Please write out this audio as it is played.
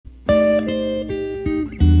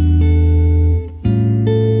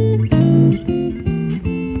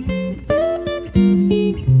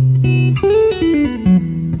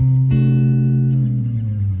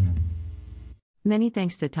Many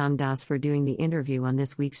thanks to Tom Das for doing the interview on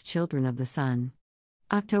this week's Children of the Sun.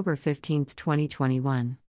 October 15,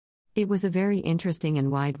 2021. It was a very interesting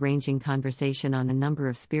and wide-ranging conversation on a number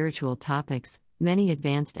of spiritual topics, many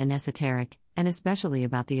advanced and esoteric, and especially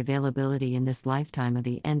about the availability in this lifetime of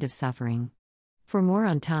the end of suffering. For more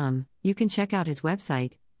on Tom, you can check out his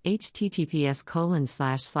website,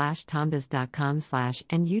 https://tomdas.com/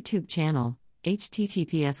 and YouTube channel,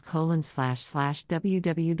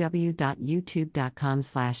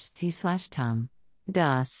 https://www.youtube.com/t/Tom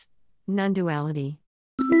Das. Non-duality.